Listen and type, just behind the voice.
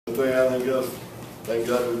Thank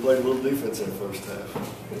God we played a little defense in the first half.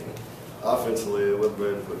 Offensively, it wasn't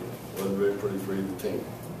very pretty. It wasn't very pretty for either team.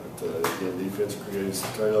 But again, defense created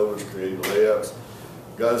some turnovers, created layups,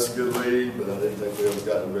 got us a good lead, but I didn't think we ever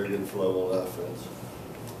got a very good flow on offense.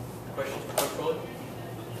 Question for Coach Foley?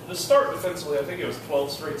 The start defensively, I think it was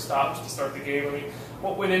 12 straight stops to start the game. I mean,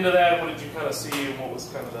 what went into that? What did you kind of see, and what was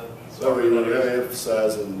kind of the? So we were really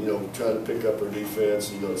emphasizing, trying to pick up our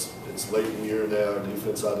defense. It's late in the year now. Our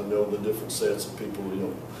defense ought to know the different sets of people.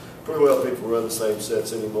 Pretty well people run the same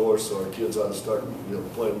sets anymore. So our kids ought to start,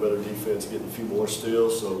 playing better defense, getting a few more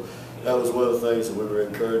steals. So that was one of the things that we were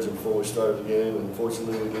encouraging before we started the game. And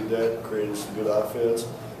fortunately, we did that, created some good offense.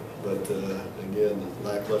 But again,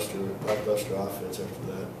 lackluster offense after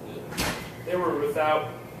that. They were without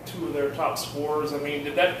two of their top scorers. I mean,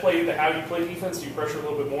 did that play into how you play defense? Do you pressure a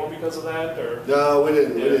little bit more because of that, or? No, we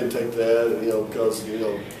didn't. We didn't take that. Because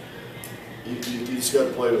you just got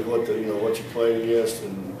to play with what you're playing against,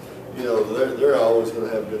 and they're always going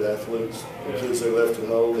to have good athletes. The kids they left at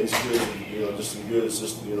home, these kids, just as good. It's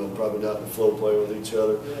just probably not in the flow playing with each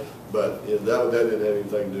other. Yeah. But that didn't have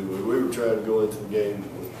anything to do with it. We were trying to go into the game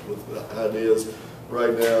with ideas.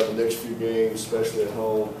 Right now, the next few games, especially at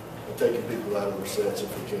home, taking people out of their sets if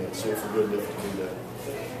we can. See if we're good enough to do that.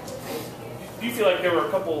 Do you feel like there were a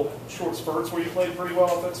couple short spurts where you played pretty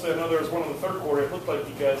well offensively? I know there was one in the third quarter. It looked like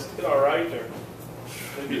you guys did all right, or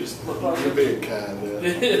maybe it just looked like you're being kind, man.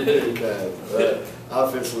 You're being kind.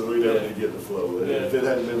 Offensively, we didn't get the flow. If it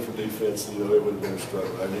hadn't been for defense, it would have been a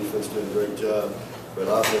struggle. Our defense did a great job, but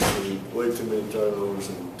offensively, way too many turnovers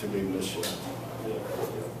and too many missed shots.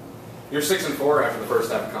 You're 6-4 after the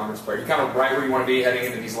first half of conference play. You're kind of right where you want to be heading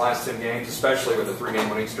into these last 10 games, especially with a 3-game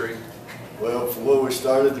winning streak. Well, from where we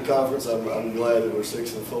started the conference, I'm glad that we're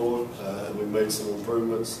 6-4. We made some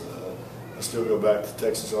improvements. I still go back to the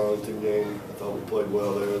Texas-Arlington game. I thought we played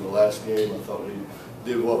well there. In the last game, I thought we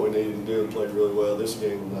did what we needed to do and played really well. This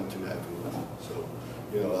game, I'm not too happy with. So,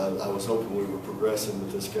 I was hoping we were progressing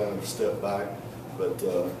with this kind of step back, but.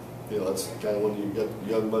 That's kind of when you get a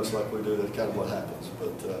young bunch like we do, that's kind of what happens.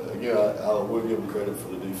 But again, I will give them credit for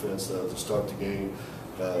the defense to start the game.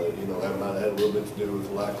 That might have had a little bit to do with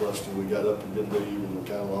the lackluster. We got up a good lead and we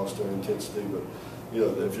kind of lost our intensity. But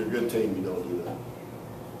if you're a good team, you don't do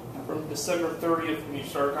that. From December 30th, when you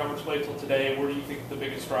started conference play till today, where do you think the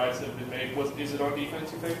biggest strides have been made? Is it on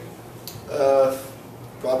defense, you think?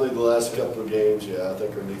 Probably the last couple of games. Yeah, I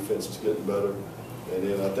think our defense is getting better. And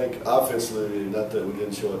then I think offensively, not that we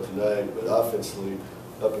didn't show it tonight, but offensively,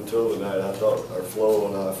 up until tonight, I thought our flow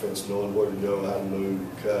on offense, knowing where to go, how to move,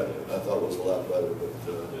 cut, I thought was a lot better.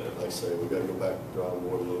 But like I say, we got to go back to the drawing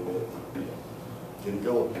board a little bit, get it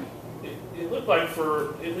going. It looked like,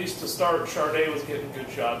 for at least to start, Charday was getting good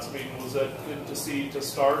shots. I mean, was that good to see to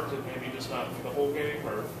start, and maybe just not for the whole game,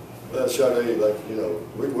 or? Well, Charday,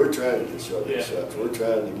 we're trying to get Charday shots. We're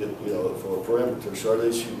trying to get, for a perimeter.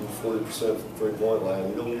 Charday's shooting 40% from the three-point line.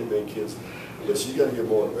 You don't get many kids, but she's got to get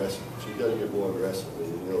more aggressive. She's got to get more aggressive.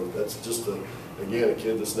 And, that's just again, a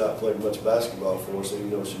kid that's not played much basketball for us, even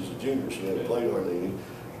though she's a junior. She hadn't played hardly any,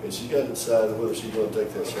 and she's got to decide whether she's going to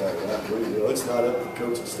take that shot or not. It's not up to the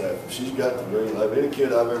coaching staff. She's got the green light. Any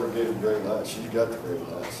kid I've ever given green light, she's got the green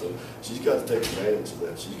light. So she's got to take advantage of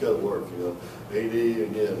that. She's got to work. AD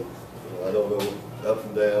again. I don't know, up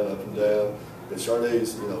and down. But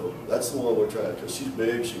Charday's, that's the one we're trying, because she's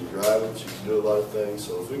big, she can drive it, she can do a lot of things.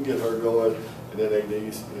 So if we can get her going, and then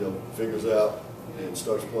AD, figures out and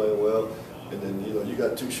starts playing well, and then you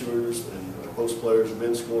got two shooters, and our post players have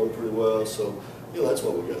been scoring pretty well. So that's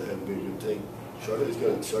what we got to have to be a good team. Charday's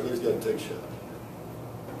got to take shots.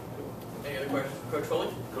 Any other questions, Coach Foley?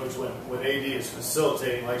 Coach, when AD is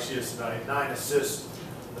facilitating like she is tonight, 9 assists,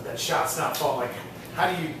 but that shot's not falling.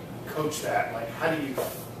 How do you coach that? How do you?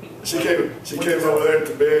 She came over there at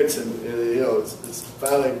the bench, and it's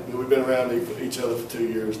finally, we've been around each other for 2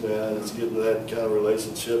 years now, and it's getting to that kind of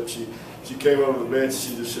relationship. She came over the bench,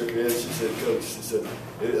 she just shook her head. She said, "Coach," she said,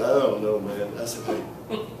 "I don't know, man." I said, "Hey,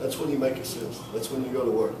 that's when you make assists. That's when you go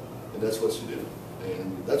to work," and that's what she did,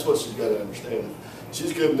 and that's what she's got to understand.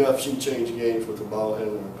 She's good enough. She can change games with her ball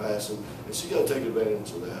handling, her passing, and she's got to take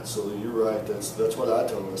advantage of that. So you're right. That's what I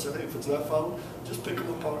told her. I said, "Hey, if it's not falling, just pick them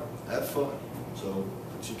apart. Have fun." So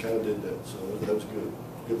she kind of did that. So that was good.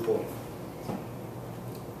 Good point.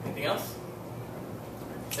 Anything else?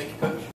 Thank you, Coach.